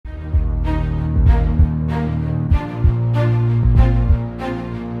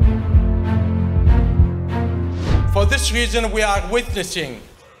this reason, we are witnessing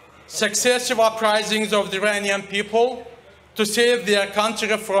successive uprisings of the Iranian people to save their country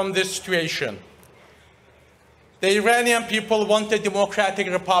from this situation. The Iranian people want a democratic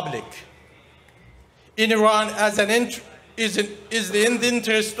republic in Iran is in the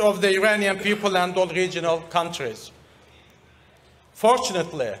interest of the Iranian people and all regional countries.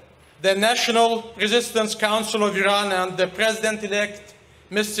 Fortunately, the National Resistance Council of Iran and the President-elect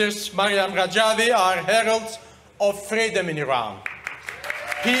Mrs. Maryam Rajavi are heralds of freedom in Iran.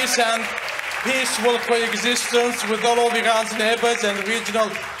 Peace and peaceful coexistence with all of Iran's neighbors and regional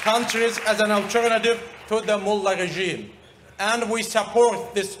countries as an alternative to the mullah regime. And we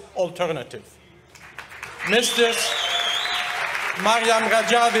support this alternative. Mrs. Maryam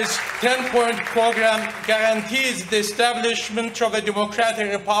Rajavi's 10-point program guarantees the establishment of a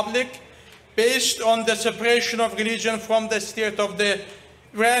democratic republic based on the separation of religion from the state of the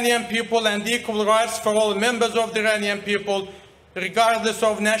Iranian people and equal rights for all members of the Iranian people, regardless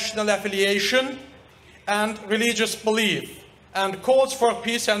of national affiliation and religious belief, and calls for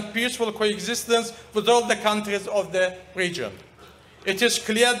peace and peaceful coexistence with all the countries of the region. It is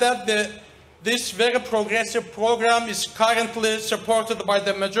clear that this very progressive program is currently supported by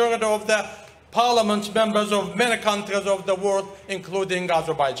the majority of the parliament members of many countries of the world, including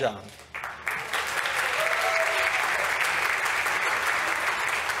Azerbaijan.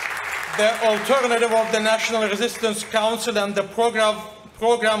 The alternative of the National Resistance Council and the program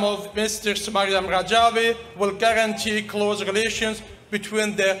of Mr. Maryam Rajavi will guarantee close relations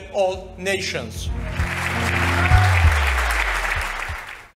between all nations.